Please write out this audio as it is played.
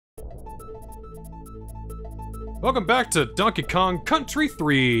Welcome back to Donkey Kong Country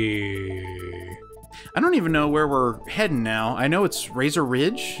 3. I don't even know where we're heading now. I know it's Razor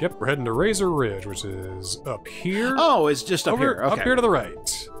Ridge. Yep, we're heading to Razor Ridge, which is up here. Oh, it's just up here. Okay. Up here to the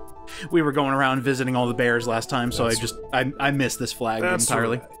right. We were going around visiting all the bears last time, so I missed this flag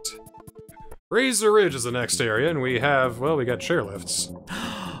entirely. Right. Razor Ridge is the next area, and we have, well, we got chairlifts.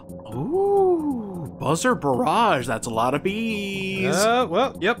 Ooh, Buzzer Barrage. That's a lot of bees.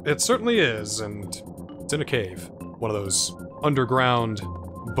 Well, yep, it certainly is, and it's in a cave. One of those underground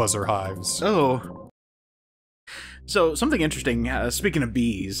buzzer hives. Oh. So, something interesting, speaking of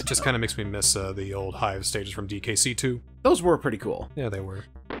bees... It just kind of makes me miss the old hive stages from DKC2. Those were pretty cool. Yeah, they were.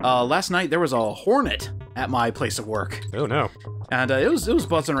 Last night there was a hornet at my place of work. Oh no. And it was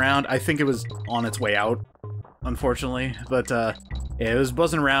buzzing around. I think it was on its way out, unfortunately. But yeah, it was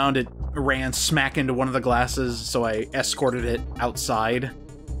buzzing around. It ran smack into one of the glasses, so I escorted it outside.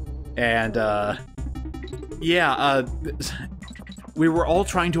 And yeah, we were all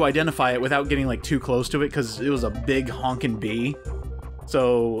trying to identify it without getting like too close to it because it was a big honking bee.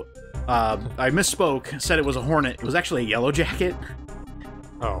 So I misspoke, said it was a hornet. It was actually a yellow jacket.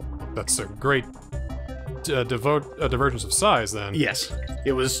 Oh, that's a great divergence of size, then. Yes,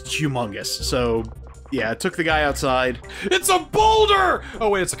 it was humongous. So, yeah, it took the guy outside. It's a boulder! Oh,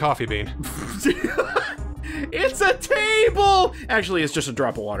 wait, it's a coffee bean. It's a table! Actually, it's just a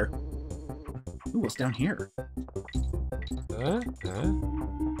drop of water. Ooh, what's down here?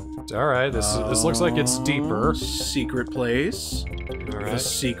 Alright, this looks like it's deeper. Secret place. Alright. A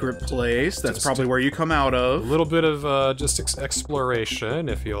secret place. That's probably where you come out of. A little bit of just exploration,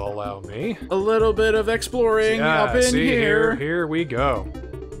 if you'll allow me. A little bit of exploring up in here. Here we go.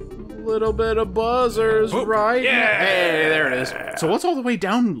 A little bit of buzzers right now. Hey, there it is. So what's all the way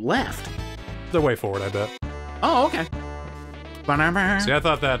down left? The way forward, I bet. Oh, okay. See, I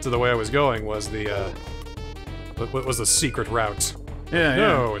thought that the way I was going was the, what was the secret route? Yeah,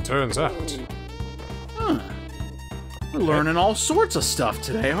 no, it turns out. Huh. We're learning all sorts of stuff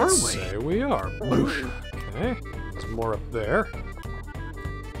today, aren't we? Say we are. Okay, there's more up there.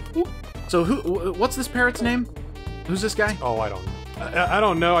 So what's this parrot's name? Who's this guy? Oh, I don't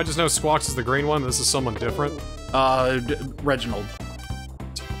know. I just know Squawks is the green one. This is someone different. Reginald.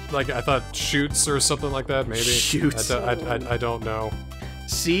 Like, I thought Shoots or something like that, maybe? Shoots. I don't know.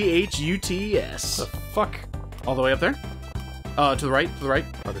 C-H-U-T-S. The fuck? All the way up there? To the right, Probably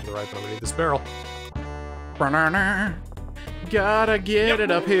to the right, but underneath this barrel. Gotta get it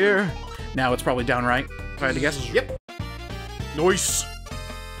up here. Now it's probably down right, if I had to guess. Yep. Nice.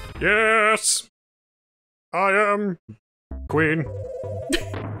 Yes. I am Queen.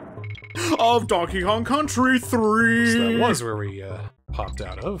 Of Donkey Kong Country 3. So that was where we, popped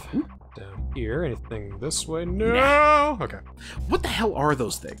out of. Down here, anything this way? No! Nah. Okay. What the hell are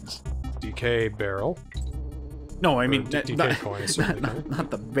those things? DK barrel. No, I mean, DK coin is certainly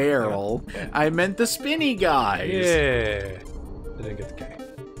not the barrel. Yeah. I meant the spinny guys. Yeah. I didn't get the K.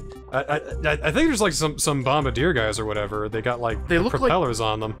 I think there's like some bombardier guys or whatever. They got like propellers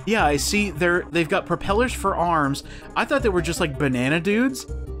on them. Yeah, I see. They've got propellers for arms. I thought they were just like banana dudes,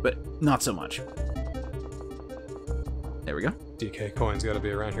 but not so much. There we go. DK coin's got to be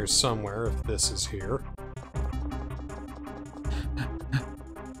around here somewhere if this is here.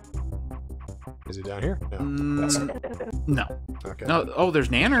 Is he down here? No. No. Okay. No. Oh, there's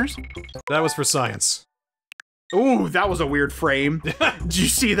nanners. That was for science. Ooh, that was a weird frame. Did you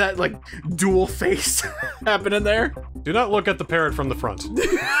see that, like, dual face happening there? Do not look at the parrot from the front.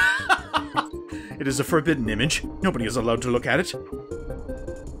 It is a forbidden image. Nobody is allowed to look at it.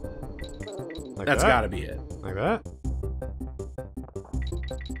 Like That's gotta be it. Like that?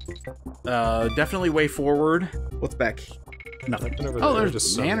 Definitely way forward. What's back? Nothing. Oh, there's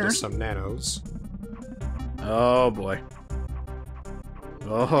just some nanos. Oh boy.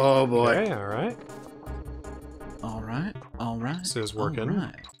 Oh boy. Okay, alright. Alright. This is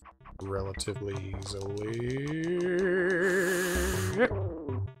working relatively easily. I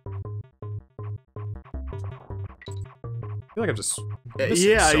feel like I'm just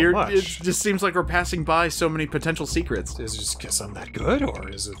missing so much. It just seems like we're passing by so many potential secrets. Is it just because I'm that good, or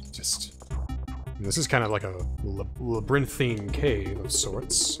is it just... This is kind of like a labyrinthine cave of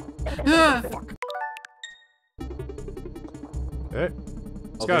sorts. Fuck. Okay.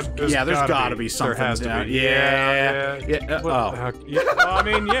 There's gotta be something. There has to be. Yeah. Well, I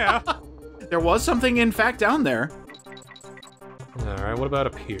mean, yeah. There was something, in fact, down there. Alright, what about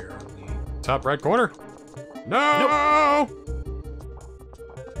up here? The top right corner? No! Nope.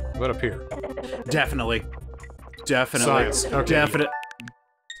 What about up here? Definitely. Science. Okay. Definite.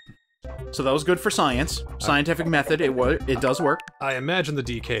 So that was good for science. Scientific method, it does work. I imagine the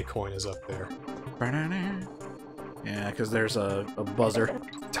DK coin is up there. Yeah, because there's a buzzer.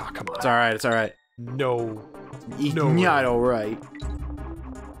 Oh, come on. It's alright, it's alright. No. Not alright.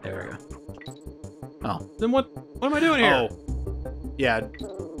 There we go. Oh. Then what am I doing here? Oh. Yeah.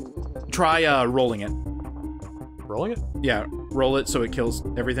 Try rolling it. Rolling it? Yeah, roll it so it kills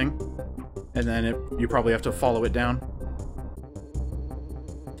everything. And then you probably have to follow it down.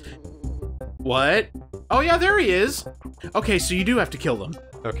 What? Oh yeah, there he is! Okay, so you do have to kill them.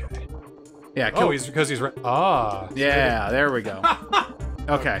 Okay. Yeah, kill... Oh, because he's ah. Yeah, there we go.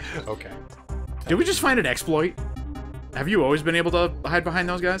 Okay. Okay. Did we just find an exploit? Have you always been able to hide behind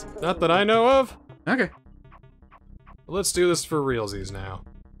those guys? Not that I know of. Okay. Let's do this for realsies now.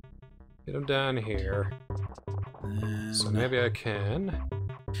 Get him down here. So maybe I can.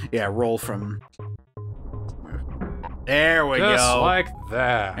 Yeah, roll from... There we Just go. like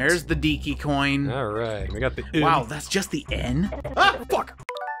that. There's the Deaky coin. Alright, we got the Wow, that's just the N? Ah, fuck!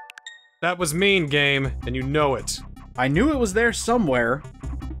 That was mean, game, and you know it. I knew it was there somewhere.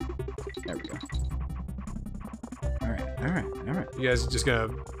 There we go. Alright, alright, alright. You guys are just gonna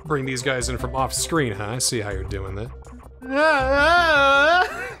bring these guys in from off screen, huh? I see how you're doing that.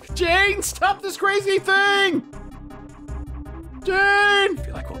 Jane, stop this crazy thing! Jane! I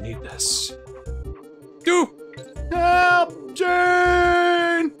feel like we'll need this. Do! Help! Jane!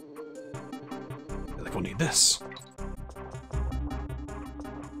 I feel like we'll need this.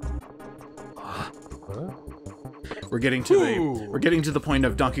 We're getting to the point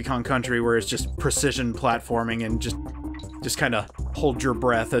of Donkey Kong Country where it's just precision platforming and just kind of hold your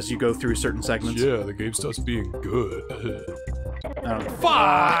breath as you go through certain segments. Yeah, the game starts being good.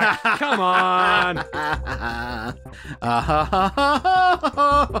 Fuck! Come on!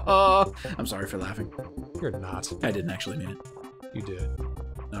 I'm sorry for laughing. You're not. I didn't actually mean it. You did.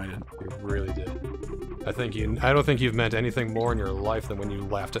 No, I didn't. You really did. I don't think you've meant anything more in your life than when you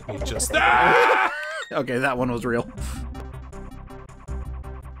laughed at me just then. Okay, that one was real.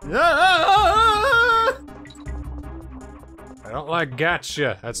 I don't like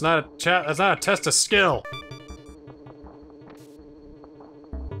gotcha. That's not a test of skill.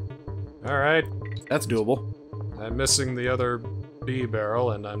 All right. That's doable. I'm missing the other B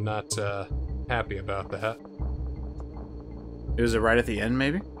barrel, and I'm not happy about that. Is it right at the end,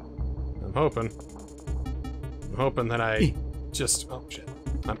 maybe? I'm hoping. I'm hoping that I just... Oh, shit.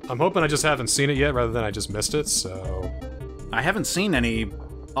 I'm hoping I just haven't seen it yet, rather than I just missed it, so... I haven't seen any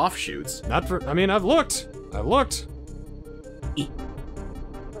offshoots. Not for... I mean, I've looked. I've looked.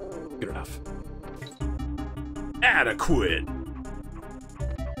 Good enough. Adequate!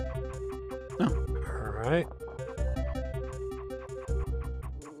 Oh. Alright.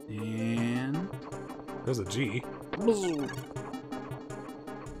 And... There's a G.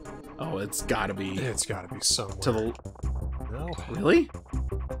 Oh, it's gotta be... It's gotta be somewhere. To the... No. Really?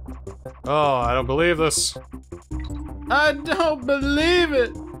 Oh, I don't believe this. I don't believe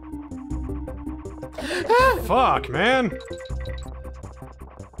it! Fuck, man!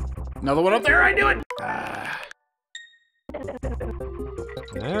 Another one up there, I knew it!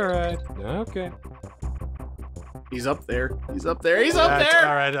 Alright, okay. He's up there, he's up there, he's up there!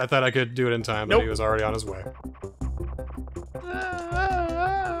 Alright, I thought I could do it in time, but he was already on his way.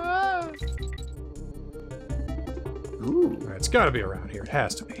 Ooh. Alright, it's gotta be around here. It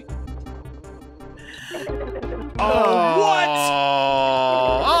has to be. What?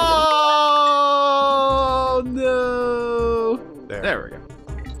 Oh no! There we go.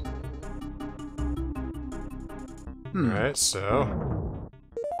 Alright, so...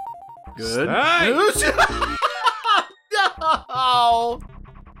 Good. Hey! No!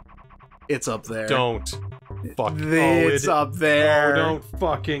 It's up there. Don't. Fuck. It's up there. No, don't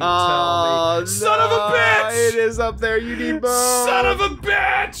fucking tell me. Son of a bitch! It is up there, you need both. Son of a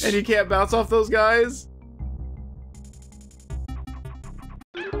bitch! And you can't bounce off those guys?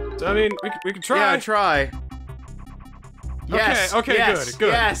 I mean, we could try. Yeah, try. Yes. Okay, yes,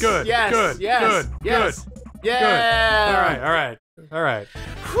 good. Yes, Good. Yes, Good. Yes, Good. Yes. Good. Yeah. All right.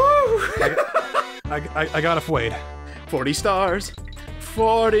 Whew. I got a Wade. 40 stars.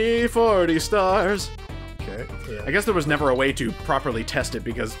 40 stars. Okay. Yeah. I guess there was never a way to properly test it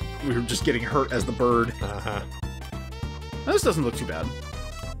because we were just getting hurt as the bird. Uh-huh. This doesn't look too bad.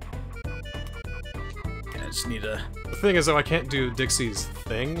 I just need to... The thing is, though, I can't do Dixie's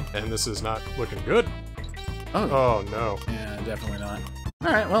thing, and this is not looking good. Oh, no. Yeah, definitely not.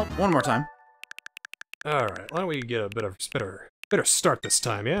 Alright, well, one more time. Alright, why don't we get a better start this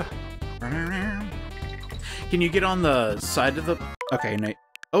time, yeah? Can you get on the side of the... Okay, Nate.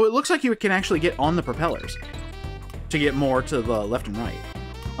 Oh, it looks like you can actually get on the propellers to get more to the left and right.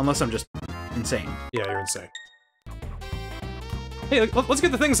 Unless I'm just insane. Yeah, you're insane. Hey, let's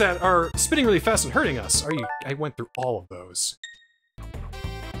get the things that are spinning really fast and hurting us. I went through all of those.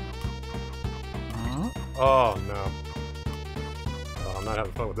 Oh, no. Oh, I'm not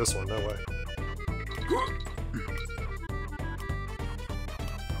having fun with this one, no way.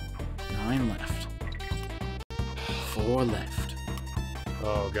 9 left. 4 left.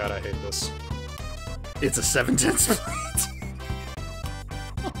 Oh god, I hate this. It's a 7/10 split.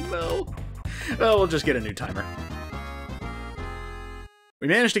 Oh no. Well, we'll just get a new timer. We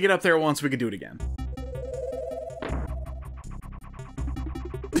managed to get up there once, we could do it again.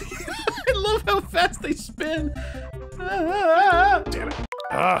 I love how fast they spin. Damn it.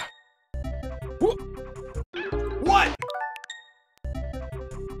 Ah. What?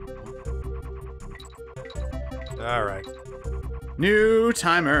 Alright. New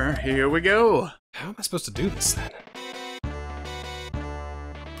timer, here we go. How am I supposed to do this then?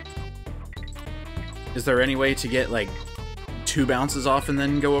 Is there any way to get, like, 2 bounces off and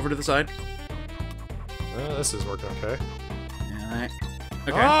then go over to the side? This is working okay. Yeah,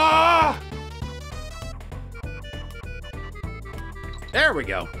 okay. Ah! There we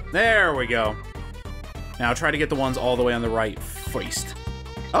go. There we go. Now try to get the ones all the way on the right first.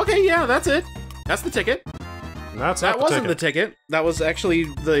 Okay, yeah, that's it. That's the ticket. That wasn't the ticket. That was actually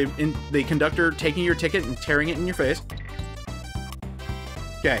the conductor taking your ticket and tearing it in your face.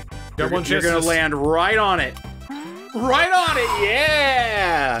 Okay. You're gonna land right on it. Right on it,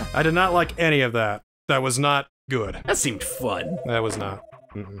 yeah! I did not like any of that. That was not good. That seemed fun. That was not.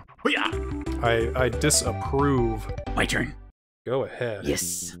 Mm-mm. But yeah. I disapprove. My turn. Go ahead.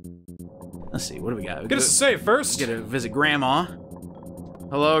 Yes. Let's see, what do we got? Get us to save first. Get to visit Grandma.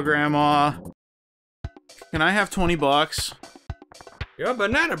 Hello, Grandma. Can I have 20 bucks? Your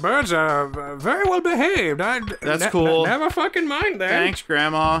banana birds are very well behaved. That's cool. Never fucking mind that. Thanks,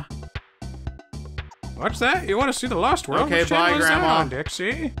 Grandma. What's that? You want to see the Lost World? Okay, bye, Grandma. On,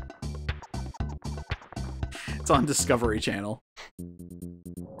 Dixie. It's on Discovery Channel.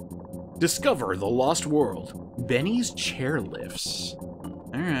 Discover the Lost World. Benny's chairlifts.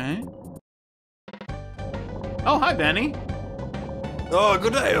 Alright. Oh, hi, Benny. Oh,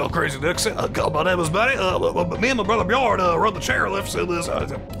 good day, crazy Dixie. My name is Benny. Me and my brother Bjorn run the chairlifts in this.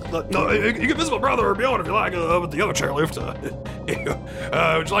 No, you can visit my brother Bjorn if you like with the other chairlift.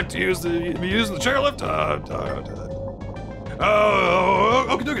 Would you like to use the chairlift?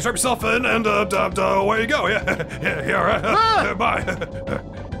 Okay, do strap yourself in and away you go. Yeah, all right. Ah! Bye.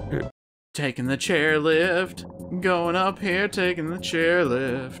 Taking the chairlift. Going up here, taking the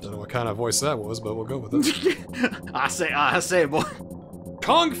chairlift. I don't know what kind of voice that was, but we'll go with it. I say, boy.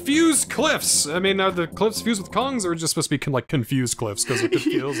 Kong fused cliffs. I mean, are the cliffs fused with Kongs, or just supposed to be like confused cliffs? Because it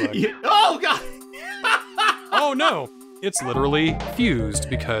feels like. Oh god! Oh no! It's literally fused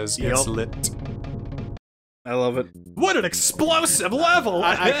because it's lit. I love it. What an explosive level!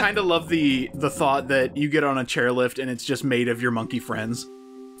 I kind of love the thought that you get on a chairlift and it's just made of your monkey friends.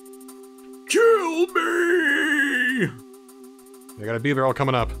 Kill me! I got a beaver all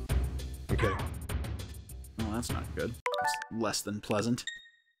coming up. I'm kidding. Oh, that's not good. It's less than pleasant.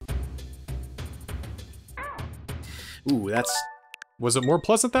 Ooh, that's... Was it more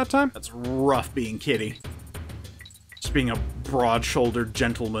pleasant that time? That's rough being Kitty. Just being a broad-shouldered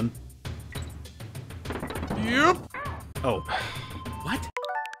gentleman. Yep. Oh. What?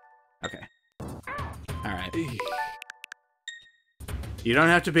 Okay. Alright. You don't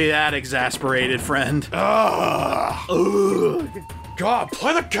have to be that exasperated, friend. Ugh. God,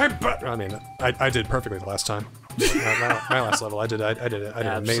 play the game better! I mean, I did perfectly the last time. my last level, I did it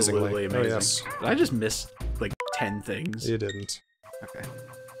amazingly. Amazing. Oh, yes. Did I just missed, like, 10 things? You didn't. Okay.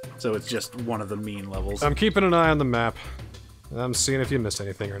 So it's just one of the mean levels. I'm keeping an eye on the map. I'm seeing if you missed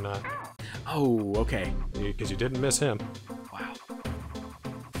anything or not. Oh, okay. Because you didn't miss him. Wow.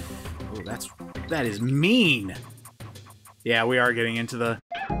 Oh, that is mean. Yeah, we are getting into the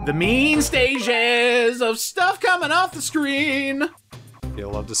mean stages of stuff coming off the screen.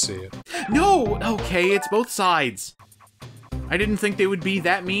 You'll love to see it. No! Okay, it's both sides. I didn't think they would be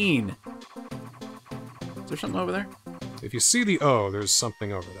that mean. Is there something over there? If you see the O, there's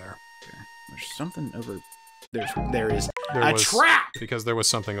something over there. Okay. There's something over... There is a trap! Because there was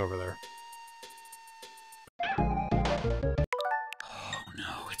something over there. Oh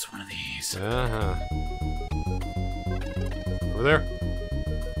no, it's one of these. Uh-huh. Over there?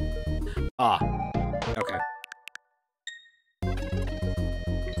 Ah. Okay.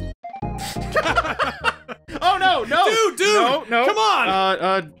 Oh no, no! Dude! No! Come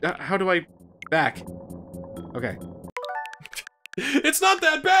on! How do I back? Okay. It's not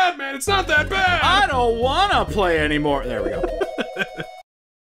that bad, man! It's not that bad! I don't wanna play anymore! There we go.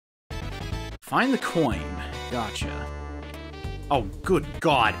 Find the coin. Gotcha. Oh, good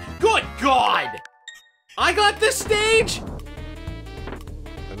God. Good God! I got this stage?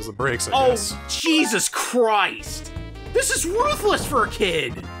 That was the brakes, I guess. Oh, Jesus Christ! This is ruthless for a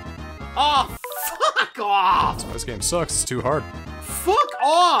kid! Oh, fuck off! That's why this game sucks. It's too hard. Fuck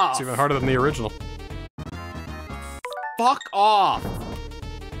off! It's even harder than the original. Fuck off!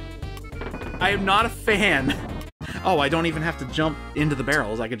 I am not a fan. Oh, I don't even have to jump into the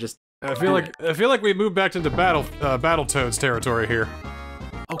barrels. I could just. I feel like we moved back into Battletoads territory here.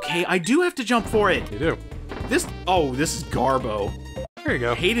 Okay, I do have to jump for it. You do. This is Garbo. There you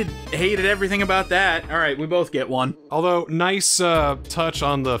go. Hated everything about that. All right, we both get one. Although nice touch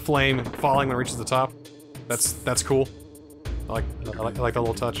on the flame falling when it reaches the top. That's cool. I like that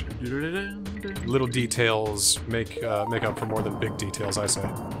little touch. Little details make up for more than big details, I say.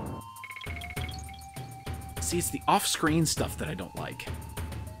 See, it's the off-screen stuff that I don't like.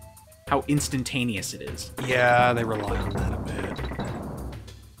 How instantaneous it is. Yeah, they rely on that a bit.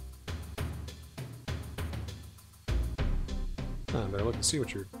 I better look and see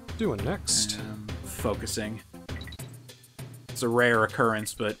what you're doing next. Focusing. It's a rare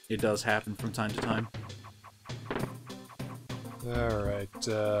occurrence, but it does happen from time to time. Alright,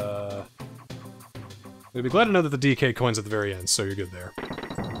 we'd be glad to know that the DK coin's at the very end, so you're good there.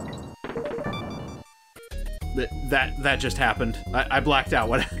 That just happened. I blacked out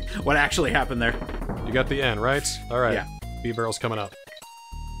what actually happened there. You got the end, right? Alright. Yeah. B-barrel's coming up.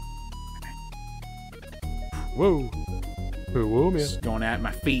 Whoa. Whoa, man. Just going at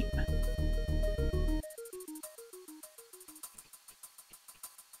my feet.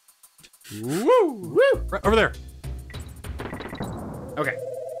 Woo! Woo! Right over there. Okay.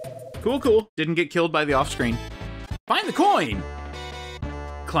 Cool. Didn't get killed by the off-screen. Find the coin!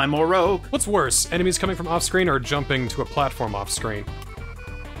 Climb more rope. What's worse, enemies coming from off-screen or jumping to a platform off-screen?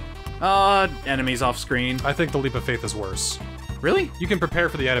 Enemies off-screen. I think the leap of faith is worse. Really? You can prepare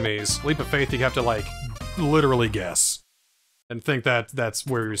for the enemies. Leap of faith, you have to, like, literally guess. And think that that's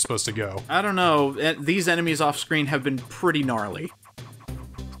where you're supposed to go. I don't know. These enemies off-screen have been pretty gnarly.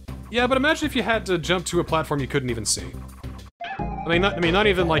 Yeah, but imagine if you had to jump to a platform you couldn't even see. I mean, not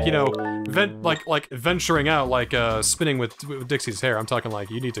even like, you know, like venturing out, like spinning with Dixie's hair. I'm talking like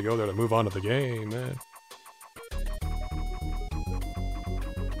you need to go there to move on to the game, man.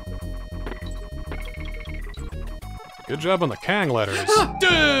 Good job on the Kang letters.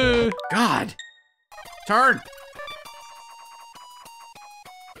 God. Turn.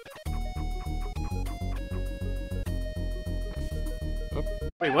 Oh.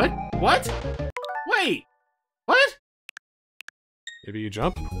 Wait, what? What? Wait. What? Maybe you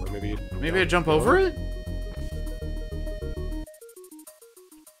jump, or maybe you... Maybe I jump over it?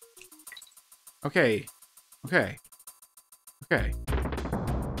 Okay.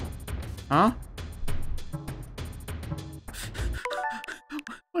 Huh?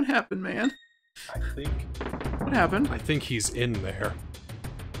 What happened, man? What happened? I think he's in there.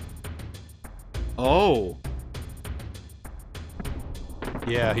 Oh.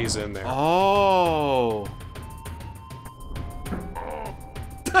 Yeah, he's in there. Oh.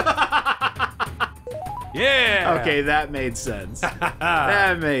 Yeah! Okay, that made sense.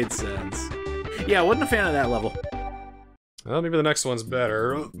 That made sense. Yeah, I wasn't a fan of that level. Well, maybe the next one's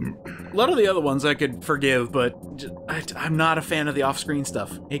better. A lot of the other ones I could forgive, but I'm not a fan of the off-screen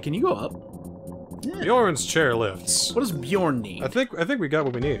stuff. Hey, can you go up? Bjorn's chair lifts. What does Bjorn need? I think we got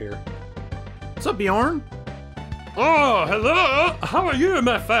what we need here. What's up, Bjorn? Oh, hello! How are you,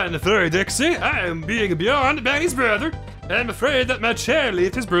 my fine furry Dixie? I am being Bjorn, Benny's brother. I'm afraid that my chair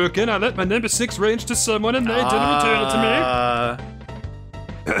lift is broken. I let my number 6 range to someone and they didn't return it to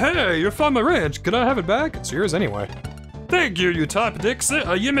me. Hey, you're from my range. Could I have it back? It's yours anyway. Thank you, you type Dixie.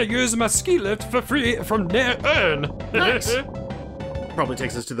 You may use my ski lift for free from now on. Nice. Probably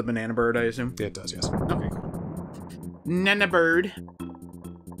takes us to the banana bird, I assume. Yeah, it does, yes. Okay, cool. Nana bird.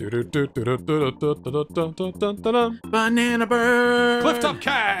 Banana bird. Clifftop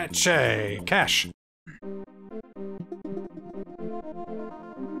catch! Hey, cash.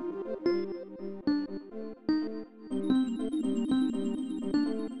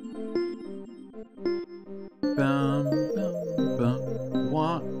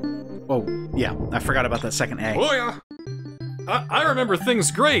 Oh, yeah, I forgot about that second A. Oh yeah, I remember things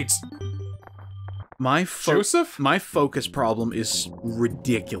great. My Joseph? My focus problem is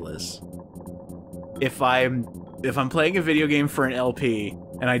ridiculous. If I'm playing a video game for an LP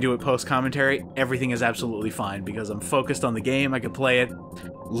and I do it post-commentary, everything is absolutely fine because I'm focused on the game, I can play it.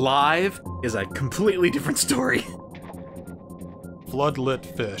 Live is a completely different story. Floodlit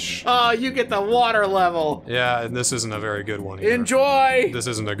fish. Oh, you get the water level! Yeah, and this isn't a very good one either. Enjoy! This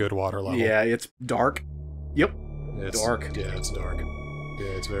isn't a good water level. Yeah, it's dark. Yep. It's dark. Yeah, it's dark. Yeah,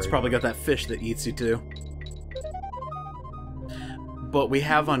 it's very. It's probably got that fish that eats you too. But we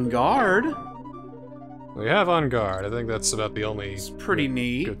have on guard. We have on guard. I think that's about the only It's pretty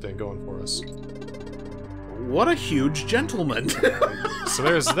neat. good thing going for us. What a huge gentleman. So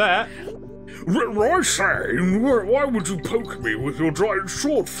there's that. I say, why would you poke me with your giant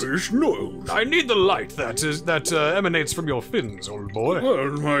swordfish nose? I need the light that emanates from your fins, old boy.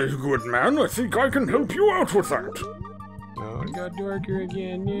 Well, my good man, I think I can help you out with that. Oh, it got darker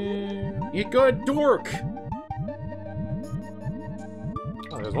again. Yeah. You good dork.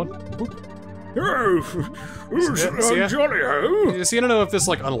 Oh, there's one. Oop. Oh, jolly ho. You see, I don't know if this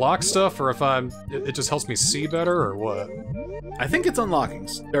like unlocks stuff or if it just helps me see better or what. I think it's unlocking,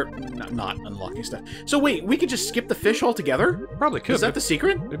 or not unlocking stuff. So wait, we could just skip the fish altogether? Probably could. Is that the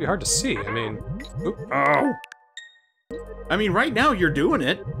secret? It'd be hard to see. I mean, oop. Oh. I mean, right now you're doing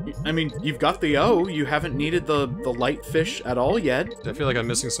it. I mean, you've got the O. You haven't needed the light fish at all yet. I feel like I'm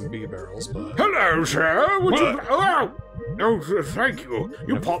missing some bee barrels, but Hello, sir. Would you... Oh, oh, thank you.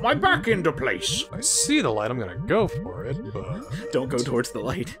 You popped my back into place. if I see the light, I'm gonna go for it. But Don't go towards the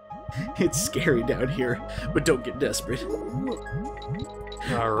light. It's scary down here, but don't get desperate.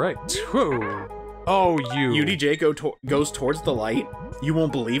 all right. Whoa. Oh, you. UDJ goes towards the light. You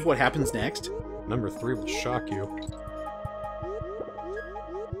won't believe what happens next. Number 3 will shock you.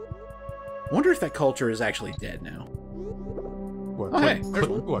 Wonder if that culture is actually dead now. What? Oh, hey, there's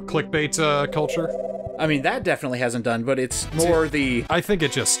one. What? Clickbait culture? I mean, that definitely hasn't done, but it's more the I think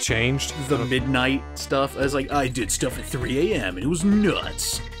it just changed. midnight stuff. It's like, I did stuff at 3 a.m. and it was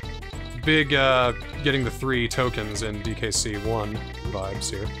nuts. Big getting the 3 tokens in DKC1 vibes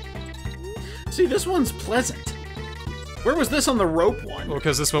here. See, this one's pleasant. Where was this on the rope one? Well,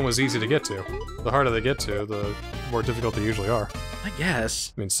 because this one was easy to get to. The harder they get to, the more difficult they usually are. I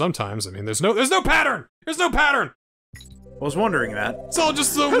guess. I mean, sometimes. I mean, there's no pattern. There's no pattern. I was wondering that. It's all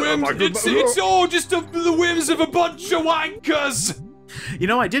just the whims. It's all just the whims of a bunch of wankers. You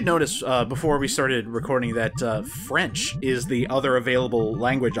know, I did notice before we started recording that French is the other available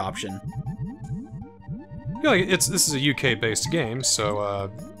language option. Yeah, like this is a UK-based game,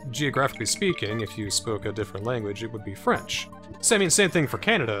 so geographically speaking, if you spoke a different language, it would be French. So, I mean, same thing for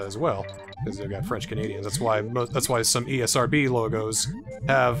Canada as well, because they've got French Canadians. That's why some ESRB logos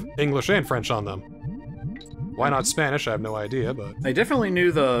have English and French on them. Why not Spanish? I have no idea, but I definitely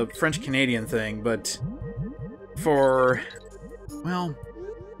knew the French Canadian thing, but for, well,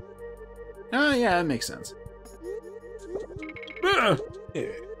 yeah, it makes sense. yeah.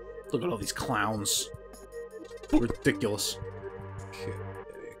 Look at all these clowns. Ridiculous. Okay.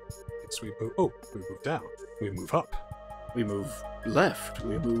 So we move. Oh, we move down. We move up. We move left,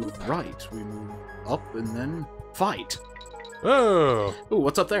 we move right, we move up, and then fight. Oh, Ooh,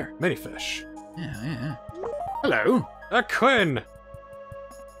 what's up there? many fish. Yeah. Hello. A coin.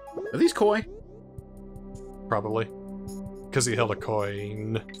 Are these koi? Probably, because he held a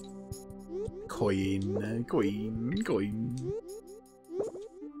coin. Coin.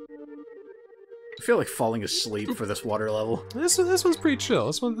 I feel like falling asleep for this water level. This one's pretty chill.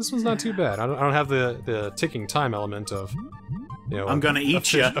 This one's not too bad. I don't have the ticking time element of, you know, I'm gonna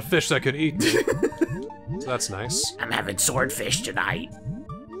eat you. A fish that could eat me. So that's nice. I'm having swordfish tonight.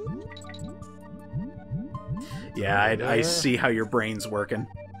 Yeah, I see how your brain's working.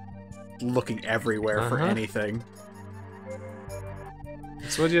 Looking everywhere for anything.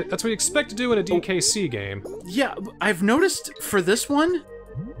 That's what you expect to do in a DKC game. Yeah, I've noticed for this one,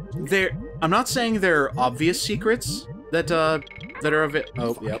 I'm not saying they're obvious secrets that are of it.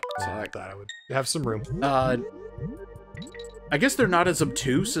 Oh, yep. So I thought I would have some room. I guess they're not as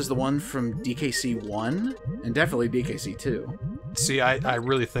obtuse as the one from DKC 1, and definitely DKC 2. See, I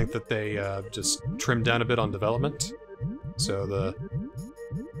really think that they just trimmed down a bit on development. So the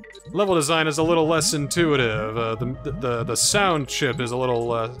level design is a little less intuitive. The sound chip is a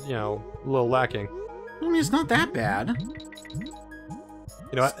little, you know, a little lacking. I mean, it's not that bad.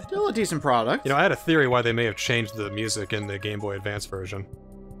 You know, Still a decent product. I had a theory why they may have changed the music in the Game Boy Advance version.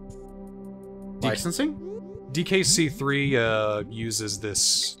 Licensing? DKC3 uses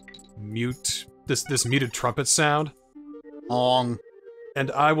this muted trumpet sound.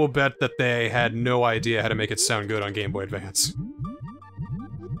 And I will bet that they had no idea how to make it sound good on Game Boy Advance.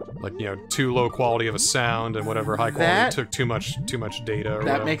 Like, you know, too low quality of a sound and whatever high quality took too much data. Or that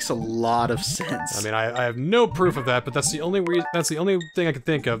whatever. makes a lot of sense. I mean, I have no proof of that, but that's the only thing I can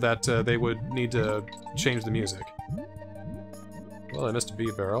think of that they would need to change the music. Well, I missed a bee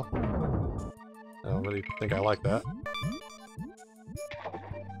barrel. I don't really think I like that.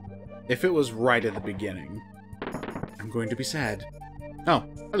 If it was right at the beginning, I'm going to be sad. Oh,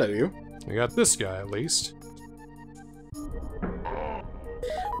 hello, you. We got this guy, at least.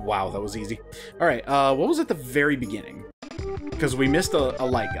 Wow, that was easy. Alright, what was at the very beginning? Because we missed a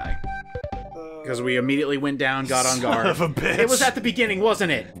light guy. Because we immediately went down, got on guard. Son of a bitch. It was at the beginning,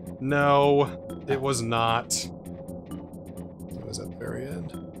 wasn't it? No, it was not. It was at the very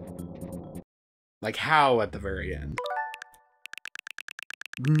end. Like, how at the very end?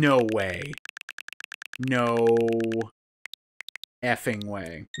 No way. No effing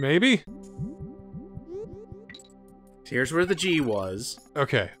way. Maybe? Here's where the G was.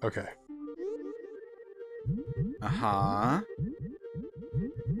 Okay, okay. Uh-huh.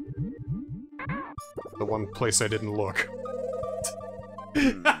 The one place I didn't look.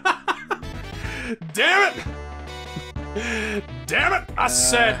 Damn it! Damn it! I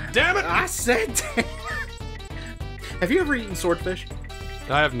said, damn it! I said damn it. Have you ever eaten swordfish?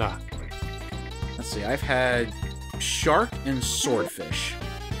 I have not. Let's see, I've had shark and swordfish.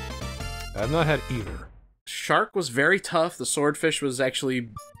 I have not had either. Shark was very tough. The swordfish was actually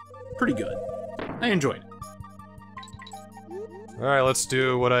pretty good. I enjoyed it. Alright, let's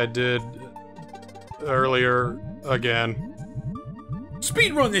do what I did earlier again.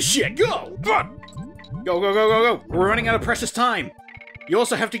 Speedrun this shit! Go! Go, go, go, go, go! We're running out of precious time. You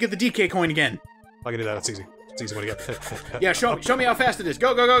also have to get the DK coin again. I can do that, it's easy. It's easy when you get. Yeah, show me how fast it is.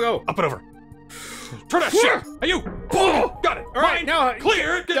 Go, go, go, go! Up and over. Turn that shit! Hey, you! Boom! Got it! Alright, now...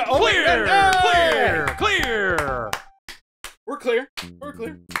 Clear! Yeah, Clear! hey! Clear! We're clear. We're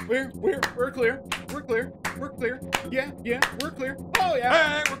clear. We're clear. We're clear. We're clear. Yeah, we're clear. Oh,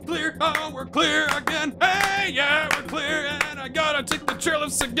 yeah. Hey, we're clear! Oh, we're clear again! Hey, yeah, we're clear! And I gotta take the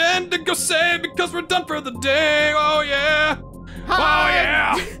chairlifts again to go save because we're done for the day! Oh, yeah!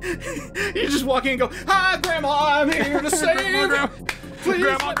 Hi. Oh, yeah! You just walk in and go, "Hi, Grandma, I'm here to save. Please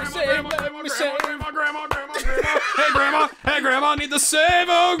Grandma, let me grandma, save. grandma, Let grandma, me grandma, save." grandma, grandma, grandma, grandma. Hey, grandma! Hey, grandma, need the save!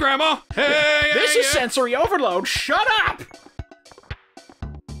 Oh, grandma! Hey, This yeah, is sensory overload. Shut up!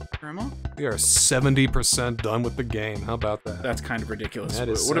 Grandma? We are 70% done with the game. How about that? That's kind of ridiculous. That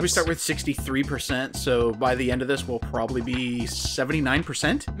is What did we sus. start with? 63%, so by the end of this, we'll probably be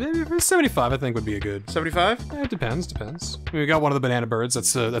 79%? Maybe 75, I think, would be a good. 75? It depends. I mean, we got one of the banana birds.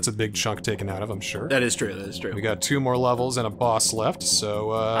 That's a big chunk taken out of, I'm sure. That is true, that is true. We got 2 more levels and a boss left,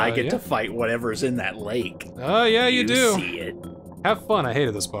 so I get yeah. to fight whatever's in that lake. Oh yeah, you do. See it. Have fun. I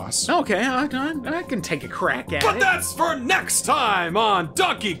hated this boss. Okay, I can take a crack at But it. that's for next time on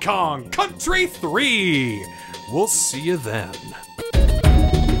Donkey Kong Country 3. We'll see you then.